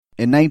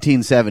In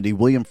 1970,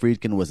 William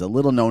Friedkin was a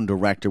little-known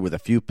director with a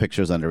few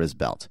pictures under his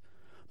belt.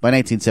 By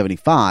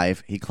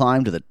 1975, he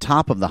climbed to the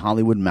top of the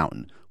Hollywood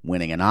mountain,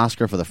 winning an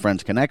Oscar for The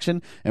French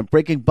Connection and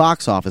breaking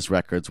box office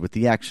records with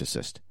The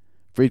Exorcist.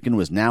 Friedkin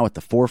was now at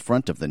the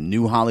forefront of the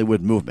New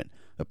Hollywood movement,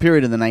 a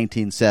period in the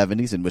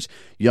 1970s in which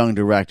young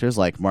directors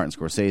like Martin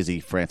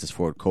Scorsese, Francis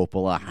Ford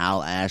Coppola,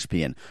 Hal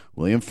Ashby, and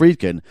William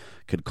Friedkin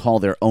could call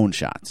their own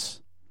shots.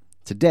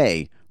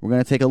 Today, we're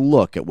going to take a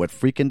look at what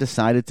Friedkin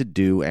decided to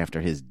do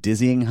after his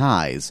dizzying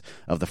highs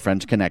of The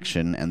French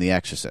Connection and The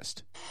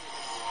Exorcist.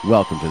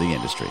 Welcome to the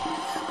industry.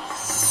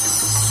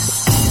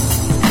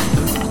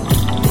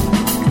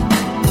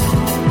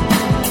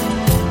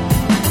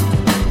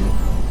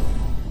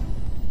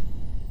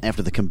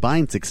 After the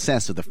combined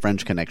success of The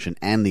French Connection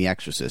and The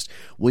Exorcist,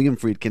 William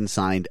Friedkin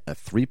signed a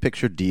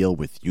 3-picture deal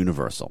with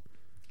Universal.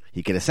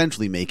 He could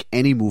essentially make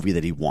any movie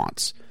that he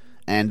wants.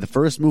 And the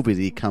first movie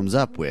that he comes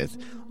up with,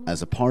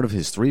 as a part of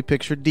his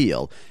 3-picture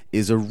deal,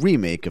 is a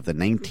remake of the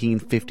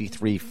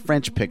 1953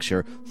 French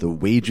picture, The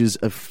Wages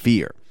of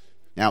Fear.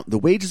 Now, The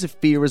Wages of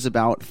Fear is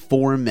about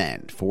 4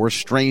 men, 4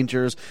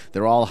 strangers.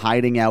 They're all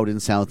hiding out in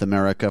South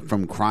America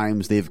from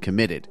crimes they've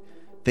committed.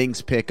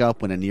 Things pick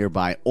up when a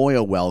nearby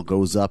oil well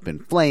goes up in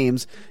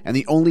flames, and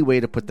the only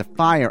way to put the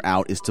fire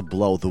out is to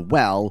blow the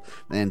well,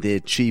 and the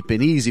cheap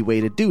and easy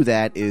way to do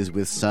that is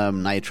with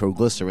some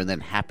nitroglycerin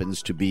that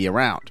happens to be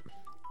around.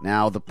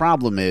 Now, the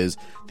problem is,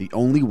 the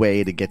only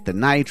way to get the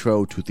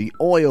nitro to the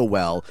oil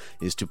well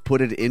is to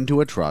put it into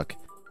a truck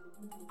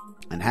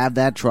and have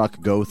that truck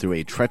go through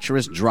a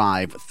treacherous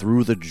drive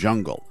through the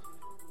jungle,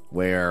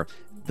 where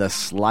the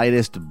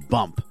slightest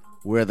bump,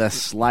 where the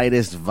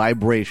slightest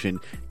vibration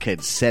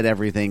could set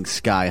everything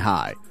sky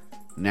high.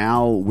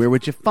 Now, where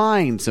would you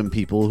find some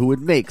people who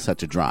would make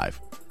such a drive?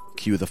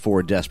 Cue the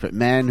 4 desperate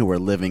men who are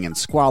living in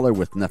squalor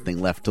with nothing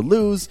left to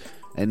lose,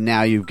 and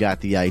now you've got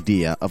the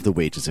idea of The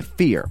Wages of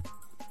Fear.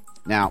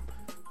 Now,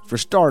 for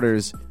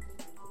starters,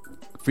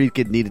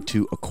 Friedkin needed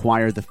to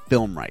acquire the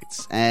film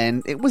rights,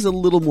 and it was a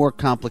little more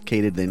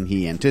complicated than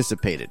he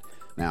anticipated.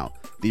 Now,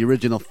 the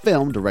original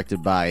film,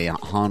 directed by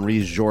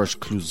Henri-Georges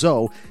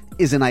Clouzot,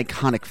 is an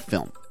iconic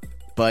film,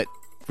 but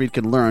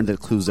Friedkin learned that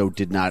Clouzot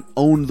did not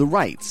own the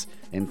rights.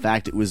 In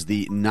fact, it was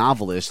the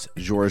novelist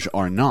Georges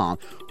Arnaud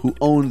who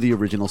owned the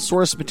original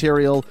source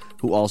material,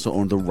 who also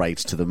owned the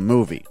rights to the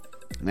movie.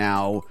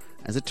 Now,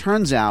 as it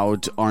turns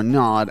out,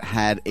 Arnaud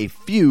had a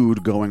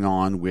feud going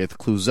on with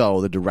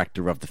Clouzot, the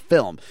director of the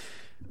film.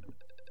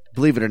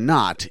 Believe it or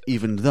not,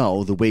 even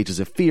though The Wages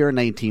of Fear,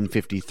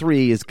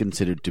 1953, is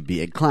considered to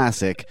be a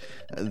classic,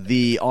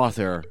 the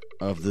author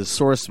of the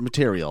source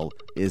material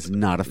is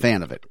not a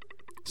fan of it.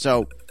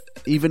 So,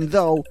 even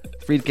though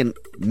Friedkin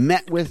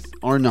met with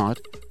Arnaud,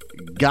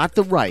 got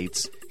the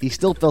rights, he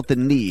still felt the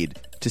need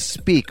to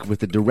speak with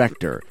the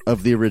director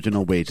of the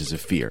original Wages of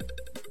Fear.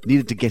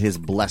 Needed to get his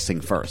blessing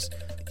first.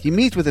 He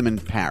meets with him in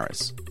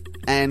Paris,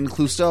 and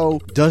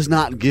Clouzot does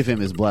not give him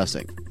his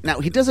blessing.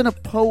 Now, he doesn't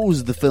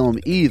oppose the film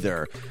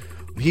either.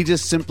 He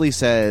just simply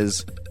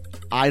says,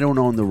 I don't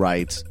own the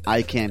rights,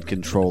 I can't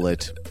control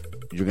it,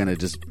 you're going to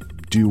just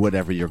do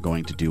whatever you're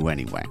going to do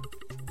anyway.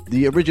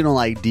 The original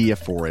idea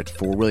for it,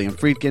 for William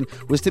Friedkin,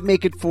 was to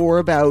make it for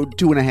about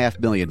 $2.5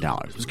 million.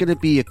 It was going to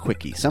be a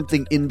quickie,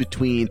 something in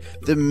between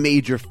the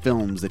major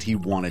films that he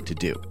wanted to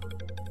do.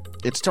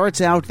 It starts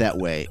out that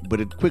way,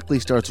 but it quickly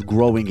starts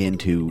growing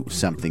into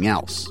something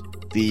else.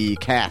 The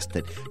cast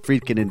that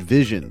Friedkin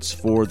envisions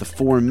for the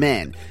 4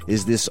 men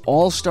is this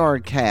all-star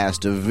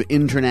cast of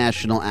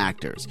international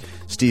actors: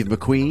 Steve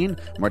McQueen,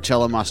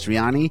 Marcello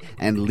Mastroianni,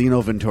 and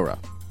Lino Ventura.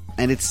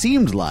 And it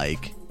seemed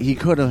like he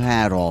could have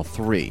had all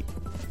 3.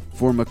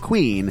 For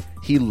McQueen,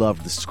 he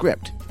loved the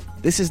script.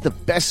 "This is the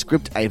best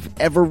script I've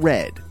ever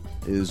read,"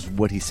 is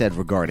what he said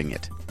regarding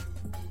it.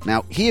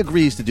 Now, he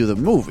agrees to do the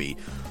movie,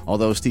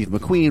 although Steve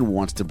McQueen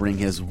wants to bring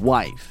his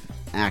wife,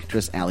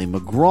 actress Ali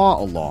MacGraw,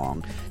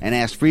 along, and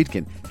asked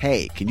Friedkin,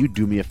 hey, can you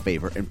do me a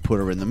favor and put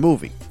her in the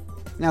movie?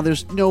 Now,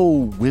 there's no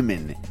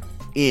women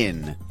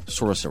in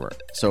Sorcerer,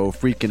 so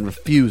Friedkin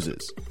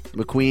refuses.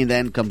 McQueen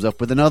then comes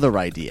up with another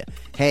idea.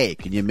 Hey,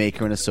 can you make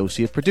her an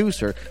associate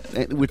producer,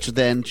 which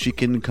then she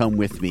can come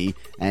with me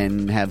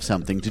and have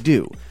something to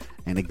do?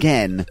 And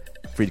again,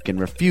 Friedkin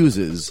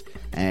refuses,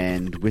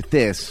 and with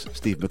this,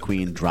 Steve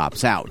McQueen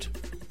drops out.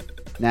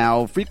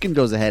 Now, Friedkin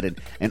goes ahead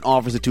and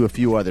offers it to a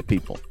few other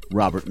people.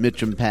 Robert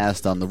Mitchum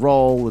passed on the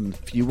role, and a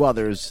few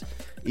others.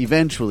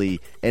 Eventually,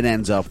 it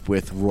ends up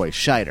with Roy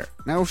Scheider.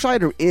 Now,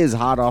 Scheider is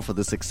hot off of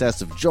the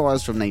success of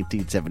Jaws from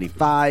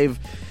 1975,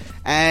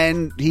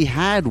 and he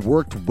had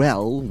worked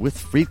well with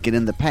Friedkin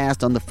in the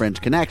past on The French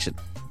Connection.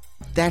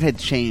 That had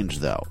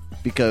changed, though,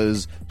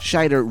 because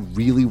Scheider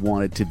really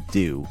wanted to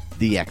do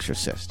The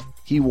Exorcist.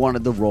 He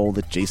wanted the role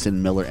that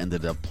Jason Miller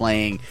ended up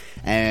playing,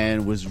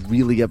 and was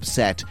really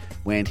upset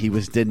when he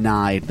was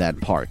denied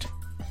that part.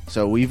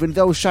 So even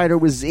though Scheider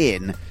was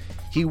in,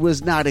 he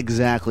was not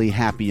exactly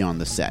happy on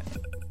the set.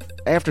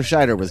 After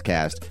Scheider was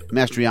cast,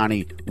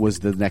 Mastroianni was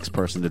the next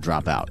person to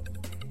drop out.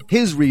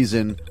 His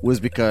reason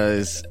was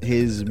because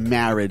his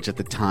marriage at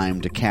the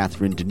time to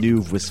Catherine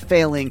Deneuve was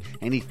failing,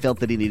 and he felt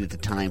that he needed the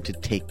time to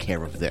take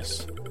care of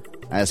this.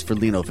 As for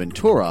Lino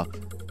Ventura,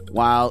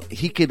 while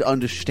he could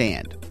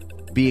understand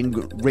being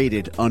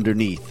rated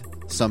underneath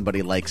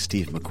somebody like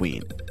Steve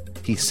McQueen,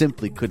 he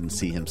simply couldn't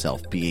see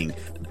himself being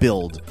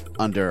billed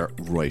under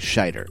Roy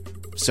Scheider.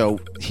 So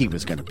he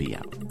was going to be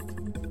out.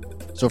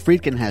 So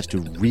Friedkin has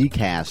to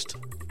recast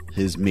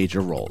his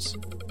major roles.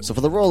 So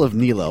for the role of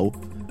Nilo,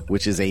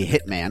 which is a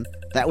hitman,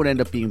 that would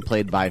end up being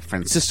played by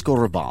Francisco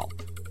Rabal.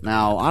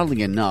 Now,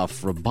 oddly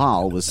enough,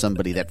 Rabal was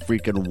somebody that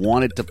Friedkin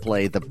wanted to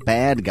play the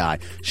bad guy,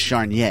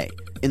 Charnier,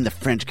 in The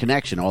French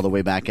Connection all the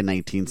way back in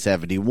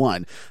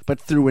 1971.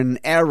 But through an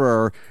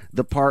error,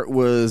 the part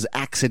was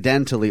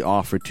accidentally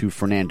offered to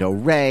Fernando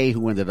Rey,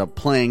 who ended up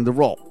playing the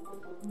role.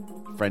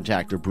 French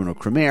actor Bruno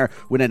Cremer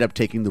would end up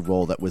taking the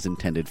role that was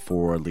intended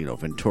for Lino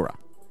Ventura.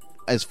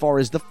 As far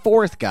as the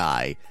fourth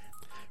guy,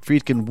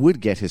 Friedkin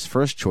would get his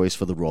first choice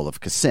for the role of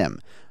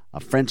Kassim. A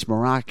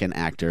French-Moroccan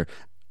actor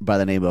by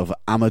the name of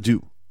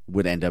Amadou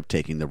would end up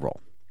taking the role.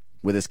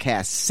 With his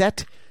cast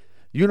set,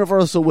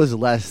 Universal was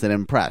less than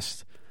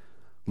impressed.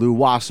 Lou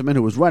Wasserman,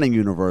 who was running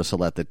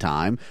Universal at the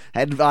time,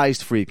 had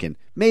advised Friedkin,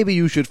 maybe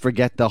you should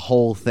forget the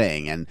whole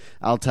thing, and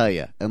I'll tell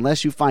you,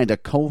 unless you find a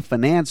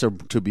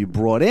co-financer to be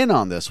brought in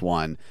on this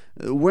one,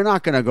 we're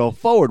not going to go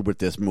forward with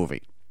this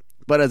movie.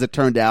 But as it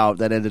turned out,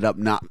 that ended up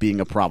not being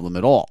a problem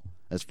at all,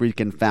 as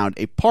Friedkin found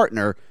a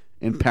partner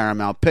in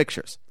Paramount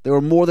Pictures. They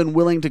were more than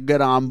willing to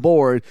get on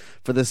board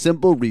for the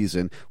simple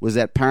reason was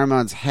that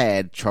Paramount's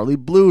head, Charlie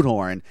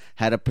Bluhdorn,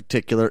 had a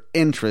particular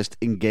interest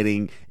in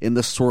getting in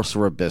the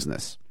Sorcerer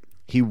business.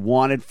 He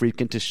wanted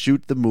Friedkin to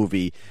shoot the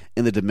movie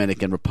in the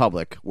Dominican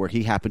Republic, where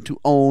he happened to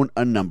own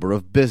a number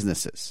of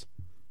businesses.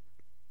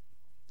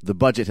 The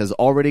budget has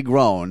already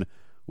grown,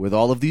 with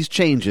all of these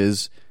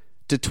changes,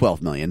 to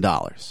 $12 million.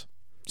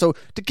 So,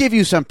 to give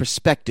you some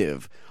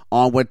perspective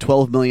on what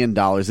 $12 million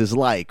is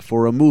like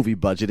for a movie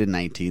budget in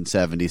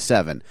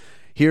 1977,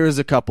 here's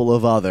a couple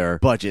of other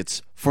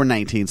budgets for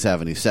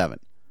 1977.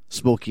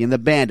 Smokey and the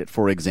Bandit,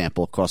 for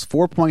example, cost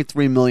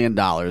 $4.3 million.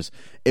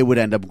 It would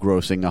end up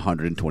grossing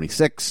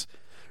 $126.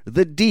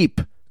 The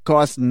Deep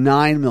cost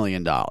 $9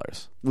 million.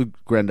 Would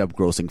end up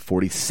grossing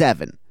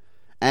 $47.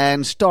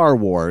 And Star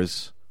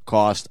Wars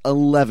cost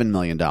 $11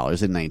 million in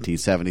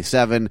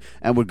 1977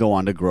 and would go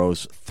on to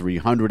gross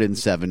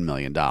 $307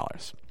 million.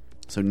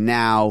 So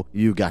now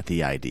you got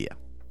the idea.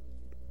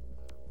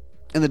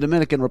 In the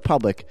Dominican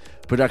Republic,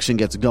 production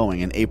gets going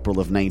in April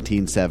of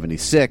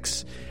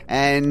 1976,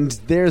 and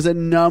there's a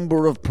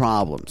number of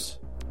problems.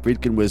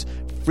 Friedkin was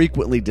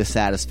frequently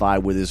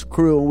dissatisfied with his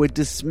crew and would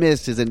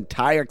dismiss his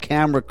entire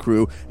camera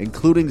crew,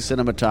 including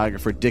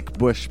cinematographer Dick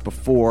Bush,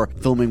 before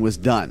filming was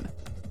done.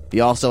 He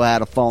also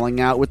had a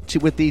falling out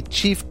with the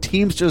chief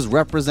Teamsters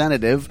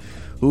representative,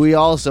 who he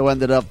also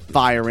ended up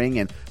firing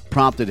and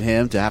prompted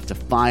him to have to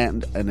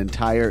find an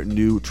entire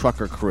new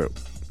trucker crew.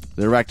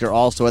 The director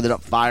also ended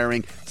up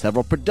firing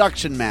several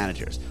production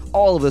managers.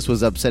 All of this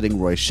was upsetting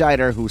Roy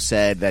Scheider, who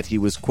said that he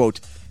was, quote,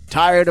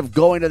 tired of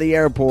going to the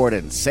airport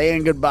and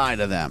saying goodbye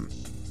to them.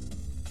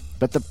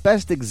 But the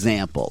best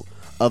example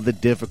of the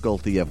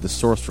difficulty of the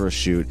Sorcerer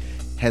shoot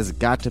has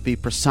got to be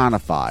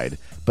personified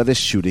by the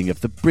shooting of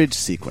the bridge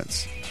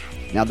sequence.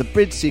 Now, the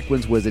bridge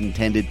sequence was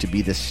intended to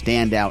be the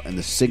standout and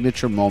the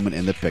signature moment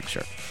in the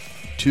picture.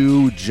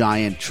 Two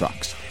giant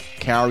trucks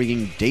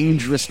carrying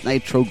dangerous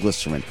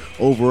nitroglycerin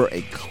over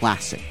a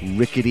classic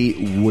rickety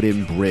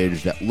wooden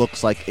bridge that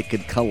looks like it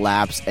could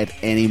collapse at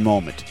any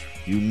moment.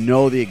 You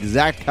know the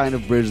exact kind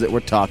of bridge that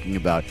we're talking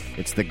about.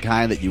 It's the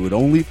kind that you would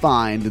only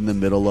find in the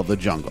middle of the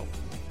jungle.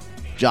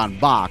 John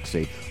Box,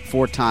 a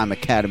 4-time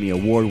Academy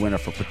Award winner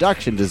for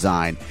production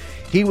design,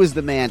 he was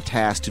the man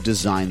tasked to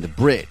design the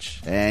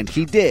bridge, and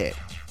he did,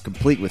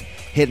 complete with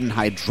hidden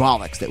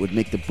hydraulics that would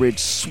make the bridge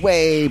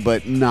sway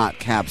but not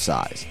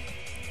capsize.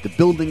 The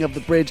building of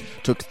the bridge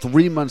took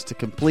 3 months to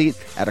complete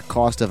at a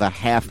cost of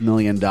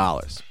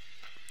 $500,000.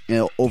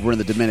 Over in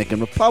the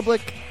Dominican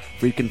Republic,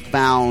 Friedkin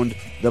found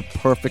the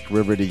perfect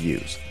river to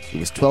use. It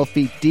was 12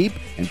 feet deep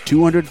and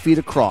 200 feet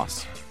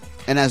across.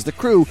 And as the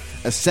crew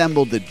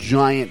assembled the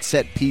giant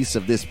set piece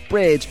of this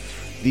bridge,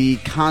 the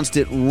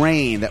constant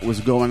rain that was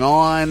going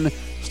on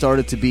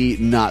started to be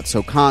not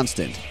so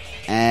constant.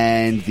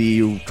 And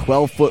the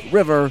 12-foot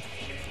river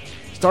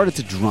started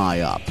to dry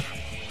up.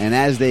 And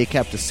as they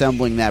kept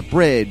assembling that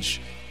bridge,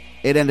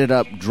 it ended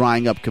up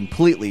drying up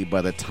completely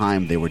by the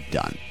time they were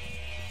done.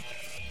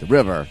 The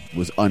river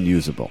was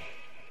unusable.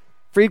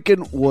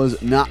 Friedkin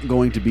was not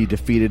going to be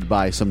defeated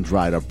by some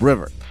dried-up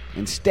river.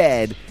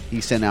 Instead, he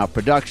sent out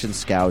production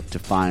scout to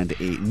find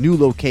a new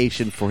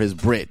location for his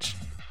bridge.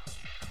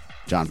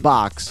 John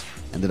Box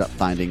ended up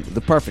finding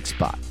the perfect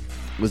spot.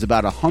 It was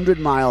about 100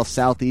 miles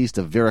southeast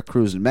of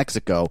Veracruz in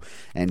Mexico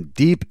and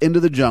deep into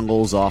the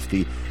jungles off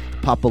the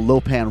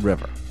Papalopan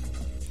River.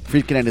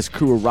 Friedkin and his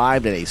crew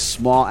arrived at a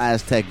small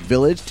Aztec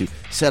village to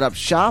set up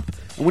shop,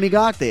 and when he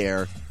got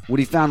there, what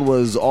he found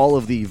was all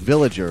of the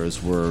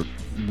villagers were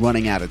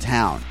running out of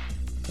town.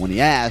 When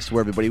he asked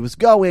where everybody was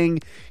going,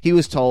 he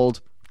was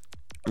told,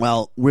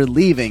 well, we're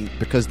leaving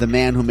because the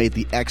man who made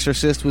The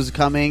Exorcist was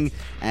coming,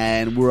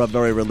 and we're a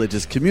very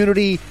religious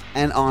community,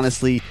 and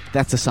honestly,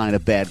 that's a sign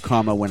of bad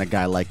karma when a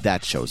guy like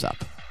that shows up.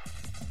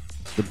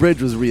 The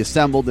bridge was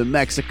reassembled in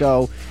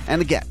Mexico,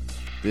 and again,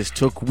 this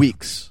took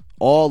weeks,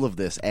 all of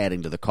this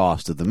adding to the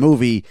cost of the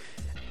movie,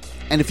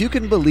 and if you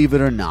can believe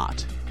it or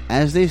not,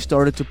 as they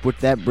started to put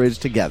that bridge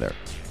together,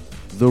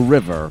 the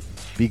river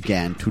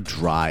began to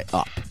dry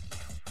up.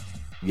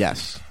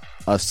 Yes,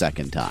 a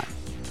second time.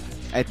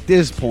 At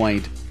this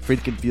point,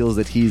 Friedkin feels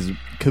that he's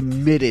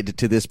committed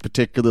to this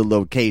particular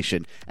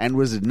location and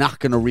was not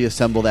going to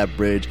reassemble that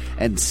bridge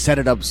and set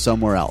it up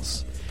somewhere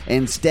else.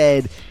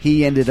 Instead,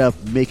 he ended up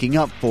making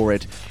up for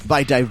it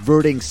by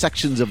diverting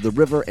sections of the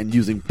river and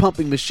using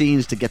pumping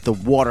machines to get the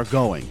water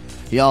going.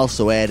 He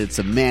also added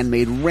some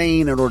man-made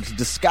rain in order to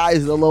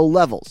disguise the low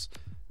levels.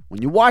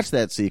 When you watch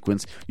that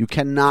sequence, you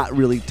cannot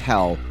really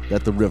tell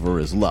that the river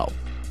is low.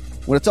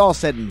 When it's all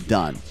said and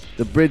done,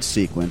 the bridge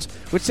sequence,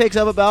 which takes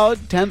up about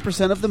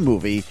 10% of the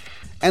movie,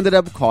 ended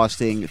up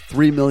costing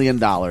 $3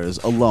 million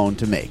alone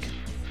to make.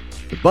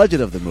 The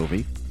budget of the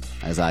movie,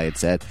 as I had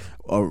said,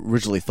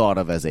 originally thought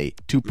of as a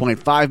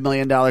 $2.5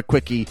 million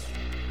quickie,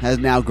 has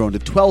now grown to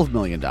 $12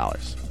 million. By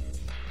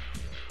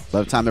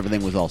the time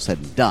everything was all said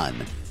and done,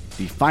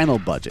 the final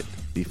budget,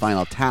 the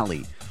final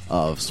tally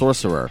of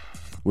Sorcerer,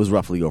 was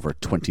roughly over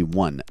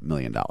 $21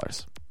 million.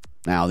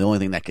 Now, the only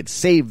thing that could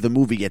save the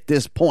movie at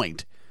this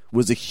point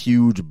was a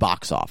huge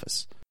box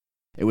office.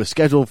 It was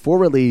scheduled for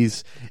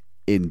release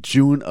in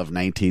June of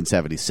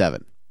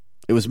 1977.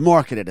 It was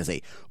marketed as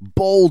a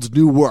bold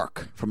new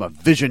work from a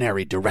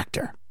visionary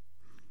director.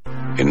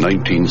 In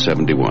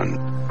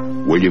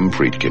 1971, William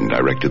Friedkin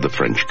directed The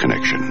French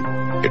Connection.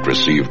 It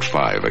received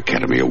 5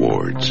 Academy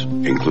Awards,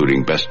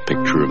 including Best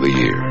Picture of the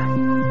Year.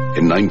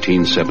 In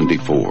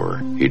 1974,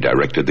 he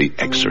directed The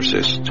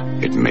Exorcist.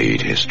 It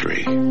made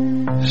history.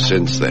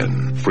 Since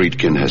then,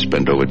 Friedkin has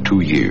spent over 2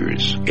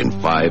 years in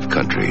 5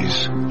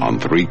 countries on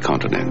 3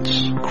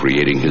 continents,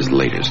 creating his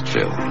latest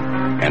film,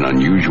 an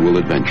unusual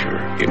adventure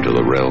into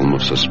the realm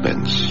of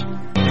suspense.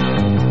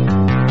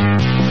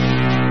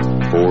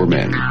 4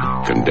 men,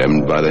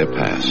 condemned by their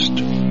past,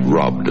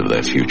 robbed of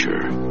their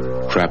future,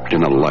 trapped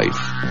in a life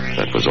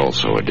that was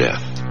also a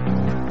death.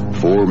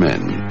 4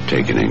 men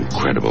take an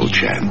incredible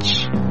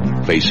chance,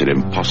 face an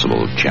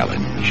impossible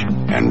challenge,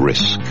 and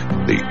risk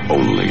the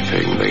only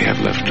thing they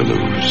have left to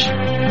lose.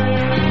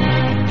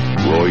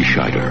 Roy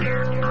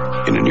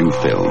Scheider, in a new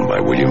film by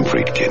William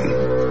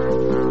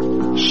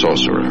Friedkin.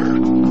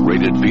 Sorcerer,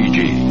 rated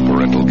PG,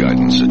 parental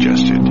guidance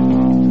suggested.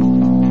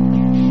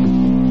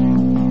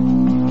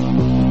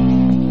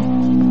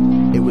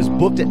 It was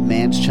booked at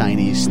Mann's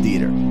Chinese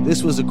Theater.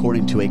 This was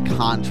according to a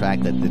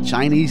contract that the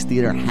Chinese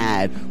theater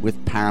had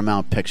with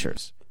Paramount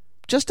Pictures.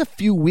 Just a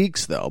few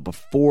weeks, though,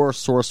 before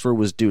Sorcerer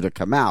was due to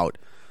come out,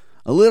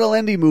 a little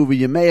indie movie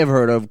you may have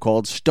heard of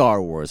called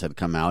Star Wars had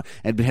come out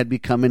and had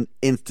become an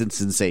instant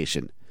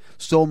sensation.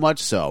 So much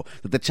so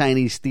that the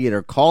Chinese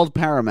theater called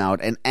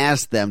Paramount and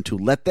asked them to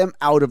let them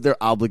out of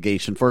their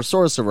obligation for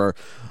Sorcerer,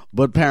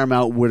 but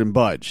Paramount wouldn't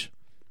budge.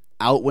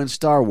 Out went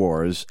Star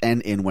Wars,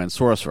 and in went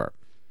Sorcerer.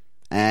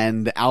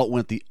 And out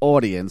went the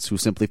audience, who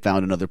simply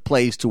found another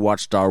place to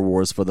watch Star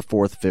Wars for the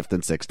 4th, 5th,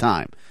 and 6th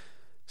time.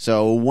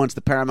 So once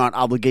the Paramount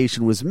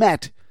obligation was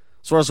met,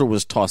 Sorcerer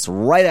was tossed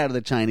right out of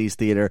the Chinese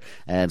theater,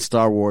 and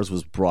Star Wars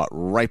was brought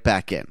right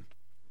back in.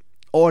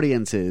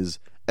 Audiences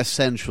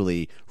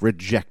essentially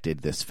rejected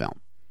this film.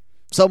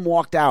 Some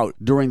walked out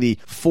during the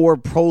 4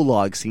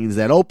 prologue scenes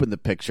that opened the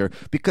picture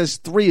because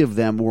 3 of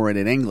them weren't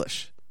in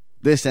English.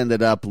 This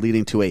ended up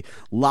leading to a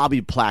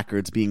lobby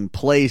placards being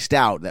placed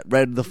out that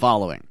read the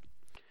following: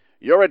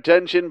 "Your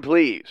attention,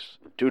 please.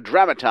 To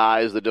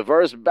dramatize the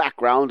diverse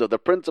background of the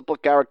principal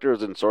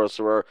characters in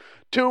Sorcerer,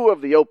 2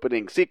 of the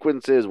opening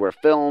sequences were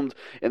filmed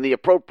in the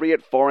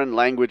appropriate foreign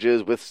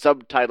languages with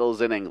subtitles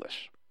in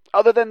English.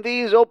 Other than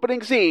these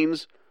opening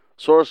scenes,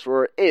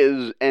 Sorcerer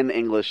is an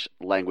English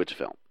language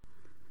film."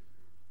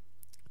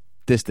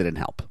 This didn't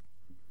help.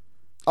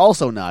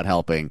 Also not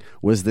helping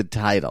was the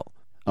title.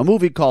 A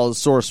movie called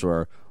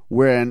Sorcerer,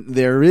 wherein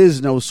there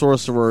is no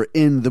sorcerer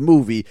in the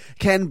movie,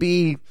 can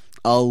be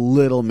a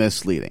little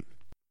misleading.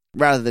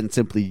 Rather than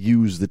simply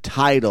use the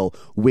title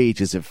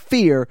Wages of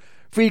Fear,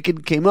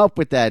 Friedkin came up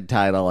with that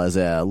title as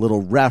a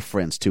little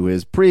reference to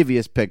his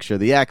previous picture,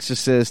 The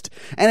Exorcist,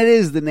 and it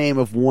is the name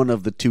of one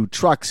of the 2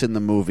 trucks in the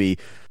movie,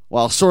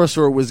 while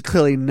Sorcerer was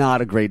clearly not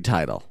a great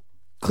title,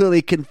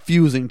 clearly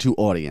confusing to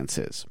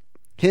audiences.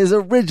 His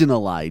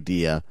original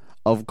idea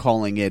of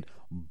calling it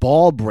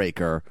Ball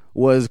Breaker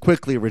was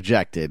quickly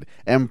rejected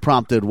and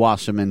prompted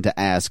Wasserman to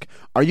ask,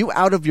 "Are you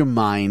out of your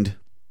mind?"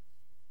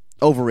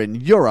 Over in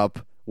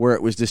Europe, where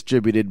it was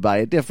distributed by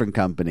a different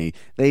company,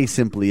 they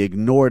simply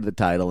ignored the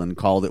title and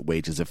called it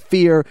Wages of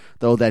Fear,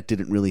 though that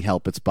didn't really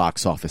help its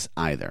box office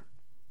either.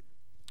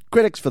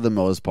 Critics, for the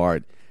most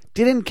part,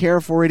 didn't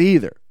care for it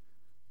either.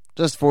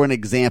 Just for an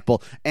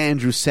example,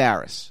 Andrew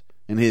Sarris,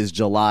 in his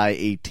July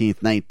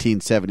 18th,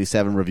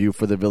 1977 review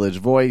for The Village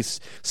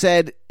Voice,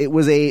 said it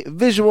was a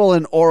visual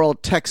and oral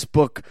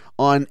textbook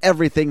on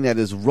everything that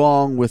is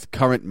wrong with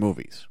current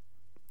movies.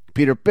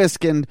 Peter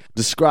Biskind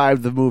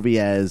described the movie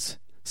as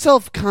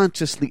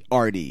self-consciously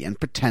arty and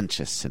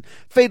pretentious and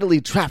fatally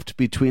trapped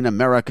between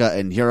America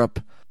and Europe,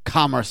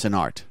 commerce and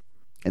art.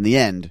 In the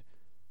end,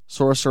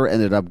 Sorcerer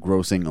ended up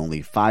grossing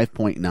only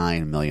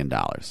 $5.9 million.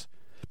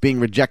 Being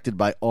rejected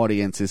by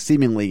audiences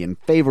seemingly in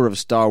favor of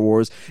Star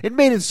Wars, it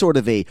made it sort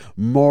of a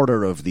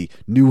martyr of the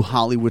new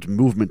Hollywood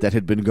movement that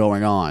had been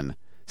going on,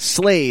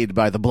 slayed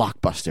by the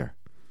blockbuster.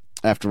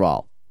 After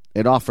all,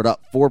 it offered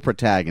up 4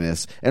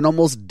 protagonists and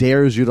almost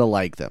dares you to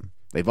like them.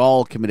 They've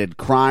all committed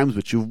crimes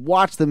which you've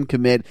watched them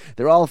commit.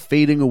 They're all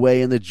fading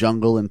away in the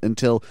jungle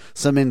until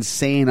some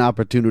insane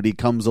opportunity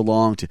comes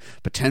along to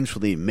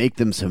potentially make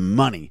them some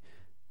money.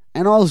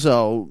 And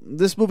also,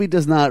 this movie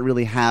does not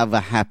really have a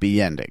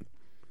happy ending.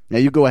 Now,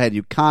 you go ahead,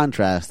 you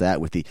contrast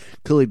that with the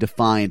clearly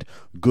defined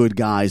good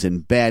guys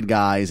and bad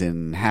guys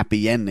and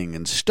happy ending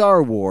in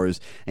Star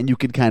Wars, and you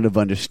can kind of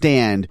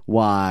understand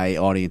why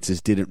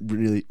audiences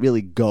didn't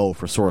really go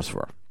for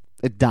Sorcerer.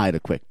 It died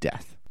a quick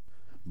death.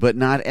 But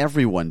not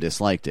everyone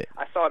disliked it.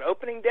 I saw it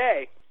opening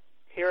day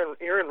here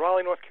in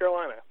Raleigh, North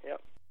Carolina.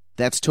 Yep.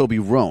 That's Toby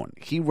Rohn.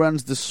 He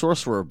runs the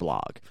Sorcerer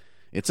blog.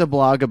 It's a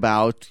blog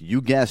about,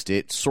 you guessed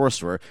it,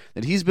 Sorcerer,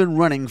 that he's been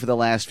running for the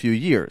last few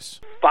years.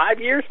 5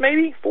 years,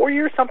 maybe? 4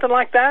 years, something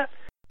like that?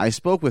 I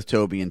spoke with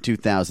Toby in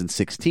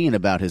 2016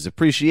 about his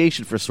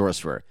appreciation for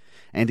Sorcerer,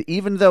 and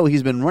even though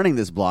he's been running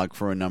this blog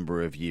for a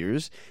number of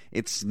years,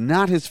 it's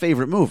not his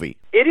favorite movie.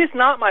 It is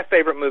not my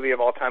favorite movie of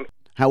all time.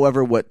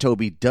 However, what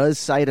Toby does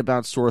cite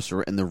about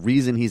Sorcerer and the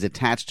reason he's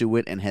attached to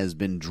it and has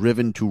been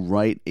driven to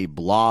write a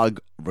blog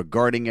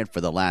regarding it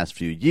for the last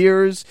few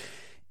years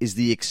is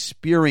the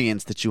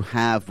experience that you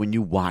have when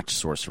you watch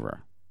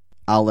Sorcerer.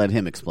 I'll let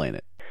him explain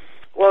it.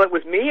 Well, it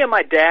was me and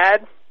my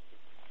dad,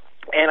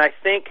 and I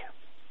think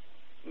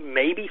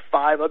maybe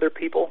 5 other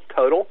people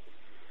total.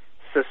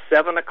 It's a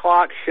 7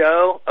 o'clock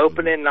show,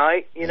 opening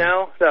night, you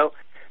know. So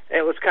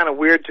it was kind of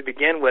weird to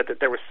begin with that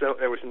there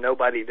was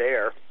nobody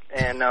there,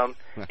 and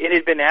it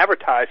had been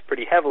advertised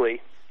pretty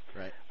heavily.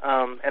 Right.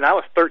 And I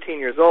was 13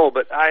 years old,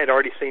 but I had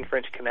already seen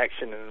French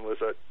Connection and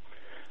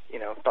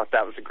thought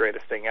that was the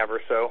greatest thing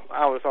ever. So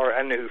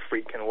I knew who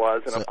Friedkin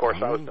was, and of course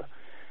I was the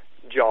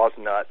Jaws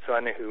nut, so I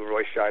knew who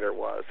Roy Scheider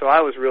was. So I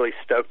was really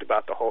stoked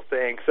about the whole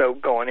thing. So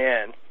going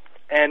in,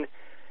 and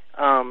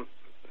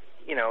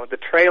the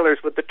trailers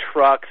with the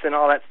trucks and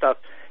all that stuff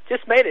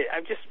just made it.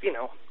 I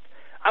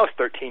was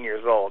 13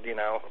 years old.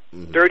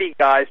 Mm-hmm. Dirty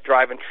guys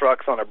driving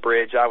trucks on a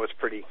bridge. I was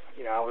pretty.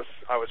 I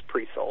was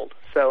pre-sold.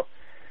 So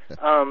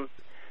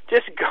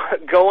just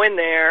go in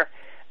there.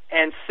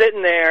 And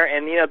sitting there,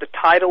 and, the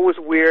title was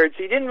weird,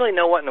 so you didn't really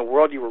know what in the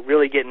world you were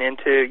really getting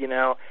into,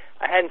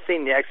 I hadn't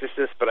seen The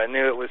Exorcist, but I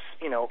knew it was,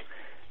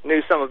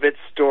 knew some of its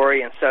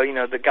story, and so,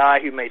 the guy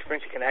who made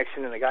French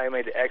Connection and the guy who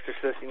made The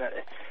Exorcist,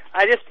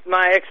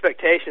 my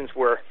expectations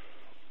were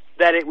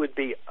that it would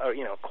be,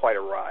 quite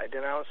a ride,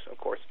 and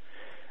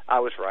I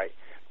was right.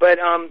 But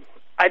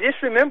I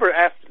just remember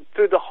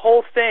through the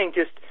whole thing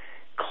just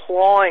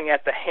clawing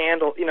at the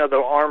handle, the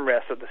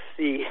armrest of the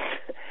seat,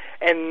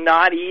 and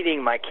not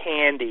eating my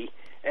candy,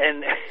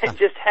 and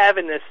just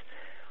having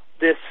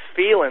this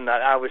feeling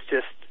that I was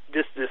just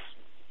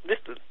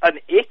an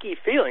icky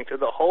feeling through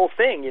the whole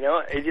thing,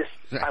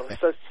 I was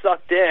so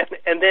sucked in,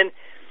 and then,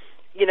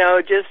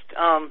 it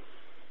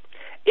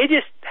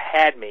just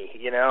had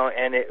me,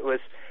 and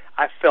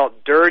I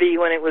felt dirty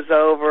when it was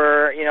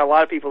over. A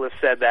lot of people have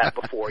said that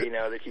before,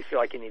 that you feel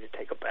like you need to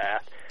take a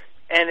bath,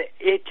 and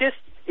it just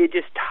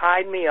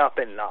tied me up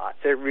in knots.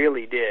 It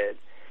really did.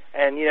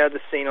 And, the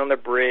scene on the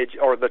bridge,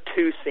 or the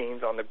 2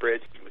 scenes on the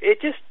bridge,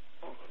 it just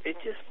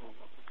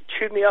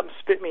chewed me up and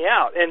spit me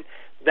out. And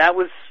that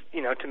was,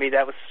 to me,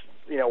 that was,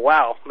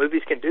 wow,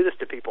 movies can do this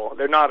to people.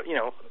 They're not,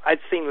 I'd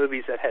seen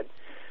movies that had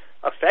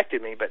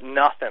affected me, but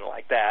nothing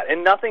like that.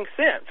 And nothing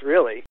since,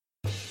 really.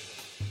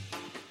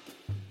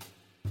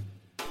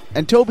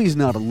 And Toby's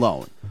not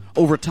alone.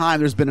 Over time,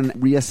 there's been a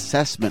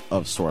reassessment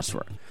of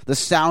Sorcerer. The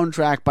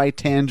soundtrack by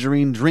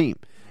Tangerine Dream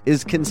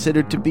is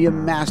considered to be a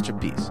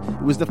masterpiece.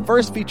 It was the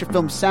first feature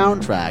film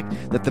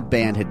soundtrack that the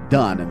band had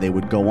done, and they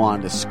would go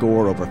on to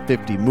score over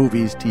 50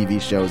 movies, TV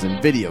shows,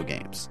 and video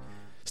games.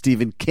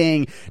 Stephen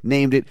King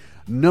named it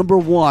number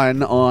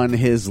 1 on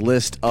his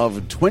list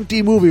of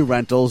 20 movie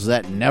rentals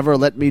that never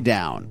let me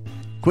down.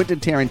 Quentin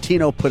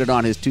Tarantino put it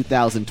on his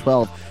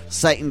 2012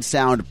 Sight and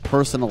Sound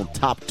personal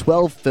top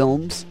 12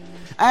 films,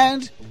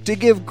 and to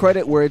give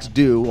credit where it's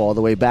due, all the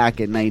way back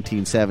in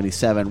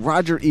 1977,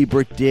 Roger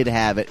Ebert did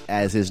have it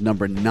as his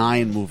number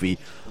 9 movie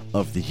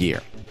of the year.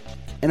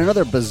 And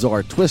another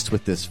bizarre twist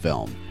with this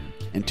film,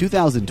 in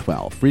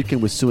 2012, Friedkin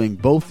was suing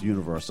both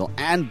Universal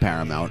and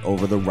Paramount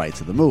over the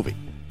rights of the movie.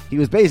 He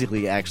was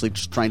basically actually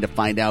just trying to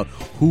find out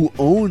who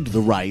owned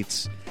the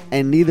rights,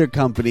 and neither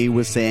company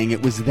was saying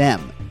it was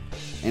them.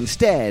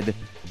 Instead,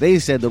 they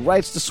said the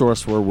rights to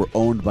Sorcerer were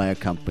owned by a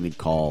company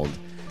called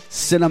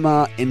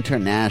Cinema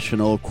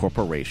International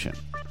Corporation.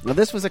 Now,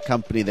 this was a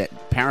company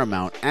that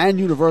Paramount and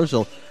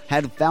Universal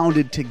had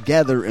founded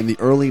together in the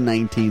early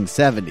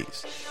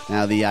 1970s.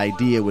 Now, the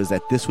idea was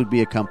that this would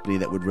be a company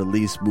that would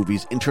release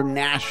movies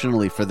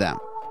internationally for them.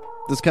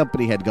 This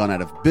company had gone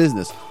out of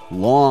business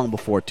long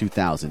before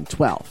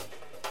 2012.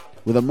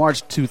 With a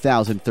March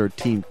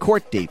 2013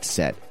 court date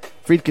set,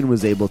 Friedkin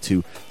was able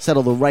to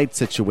settle the rights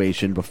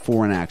situation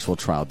before an actual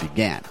trial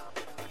began.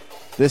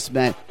 This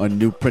meant a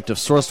new print of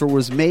Sorcerer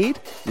was made,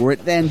 where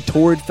it then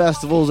toured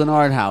festivals and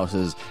art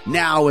houses,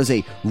 now as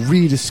a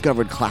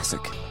rediscovered classic.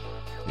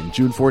 On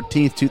June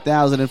 14th,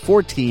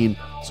 2014,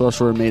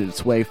 Sorcerer made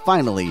its way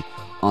finally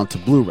onto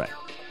Blu-ray.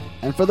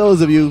 And for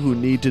those of you who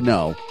need to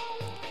know,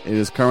 it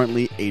is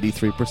currently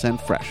 83%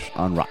 fresh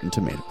on Rotten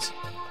Tomatoes.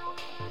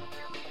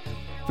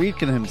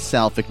 Friedkin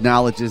himself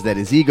acknowledges that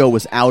his ego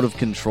was out of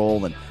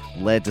control and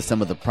led to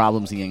some of the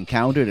problems he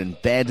encountered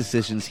and bad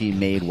decisions he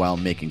made while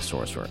making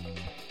Sorcerer.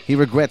 He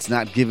regrets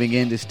not giving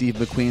in to Steve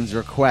McQueen's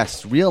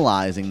requests,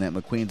 realizing that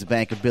McQueen's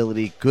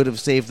bankability could have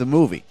saved the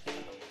movie.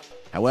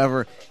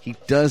 However, he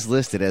does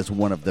list it as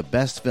one of the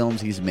best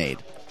films he's made.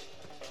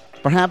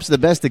 Perhaps the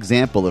best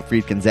example of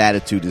Friedkin's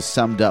attitude is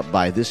summed up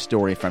by this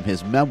story from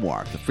his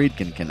memoir, The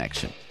Friedkin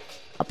Connection.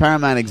 A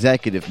Paramount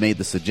executive made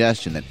the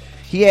suggestion that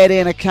he had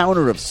an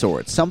encounter of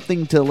sorts,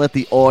 something to let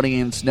the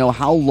audience know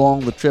how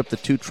long the trip the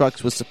two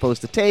trucks was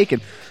supposed to take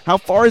and how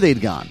far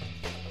they'd gone.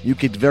 You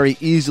could very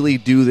easily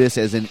do this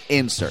as an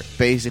insert.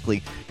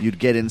 Basically, you'd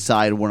get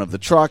inside one of the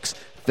trucks,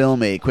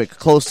 film a quick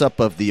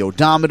close-up of the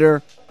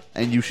odometer,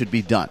 and you should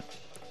be done.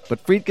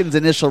 But Friedkin's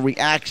initial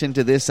reaction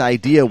to this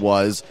idea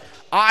was,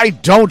 "I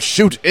don't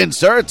shoot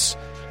inserts!"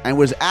 and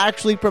was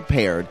actually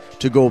prepared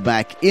to go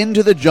back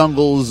into the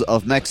jungles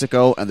of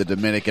Mexico and the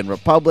Dominican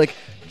Republic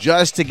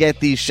just to get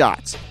these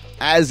shots.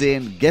 As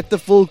in, get the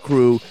full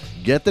crew,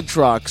 get the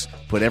trucks,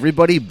 put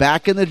everybody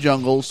back in the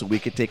jungle so we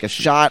could take a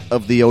shot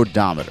of the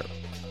odometer.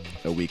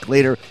 A week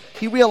later,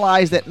 he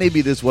realized that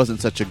maybe this wasn't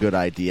such a good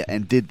idea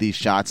and did these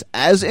shots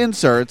as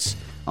inserts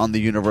on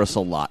the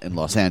Universal lot in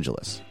Los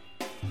Angeles.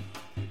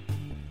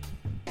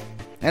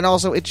 And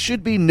also, it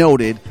should be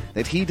noted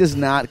that he does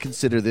not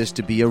consider this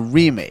to be a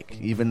remake,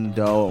 even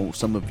though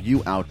some of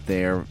you out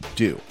there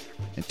do.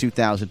 In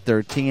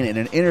 2013, in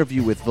an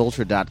interview with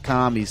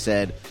Vulture.com, he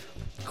said,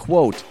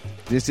 quote,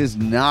 "This is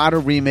not a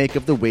remake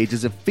of The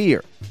Wages of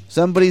Fear.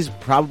 Somebody's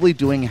probably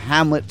doing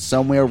Hamlet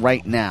somewhere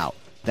right now.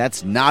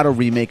 That's not a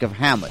remake of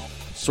Hamlet.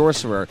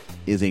 Sorcerer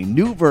is a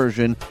new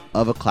version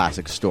of a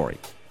classic story."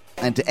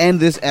 And to end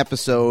this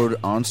episode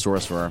on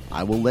Sorcerer,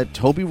 I will let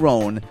Toby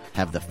Rohn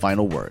have the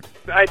final word.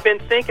 I've been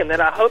thinking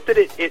that I hope that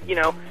it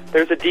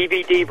there's a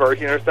DVD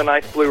version, there's the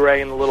nice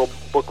Blu-ray and the little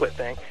booklet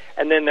thing,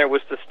 and then there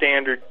was the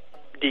standard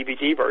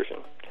DVD version.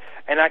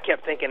 And I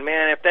kept thinking,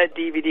 man, if that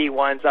DVD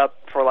winds up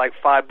for like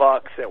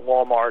 $5 at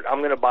Walmart, I'm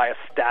going to buy a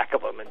stack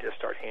of them and just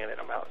start handing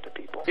them out to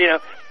people.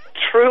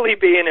 Truly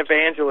be an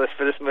evangelist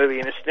for this movie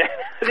and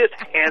just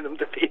hand them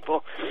to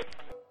people.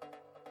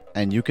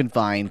 And you can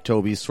find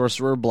Toby's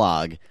Sorcerer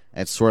blog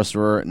at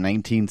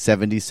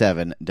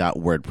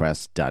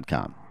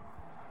sorcerer1977.wordpress.com.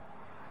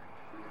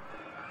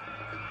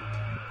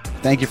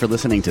 Thank you for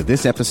listening to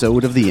this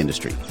episode of The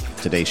Industry.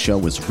 Today's show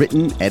was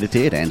written,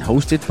 edited, and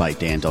hosted by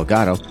Dan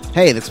Delgado.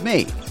 Hey, that's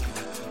me.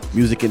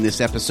 Music in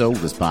this episode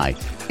was by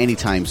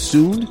Anytime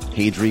Soon,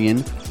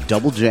 Hadrian,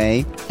 Double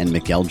J, and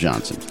Miguel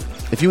Johnson.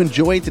 If you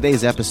enjoyed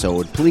today's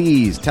episode,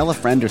 please tell a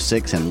friend or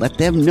six and let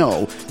them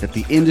know that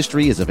The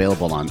Industry is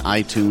available on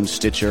iTunes,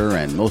 Stitcher,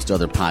 and most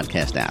other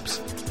podcast apps.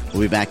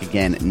 We'll be back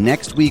again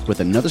next week with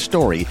another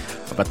story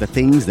about the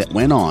things that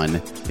went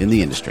on in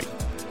the industry.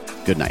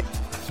 Good night.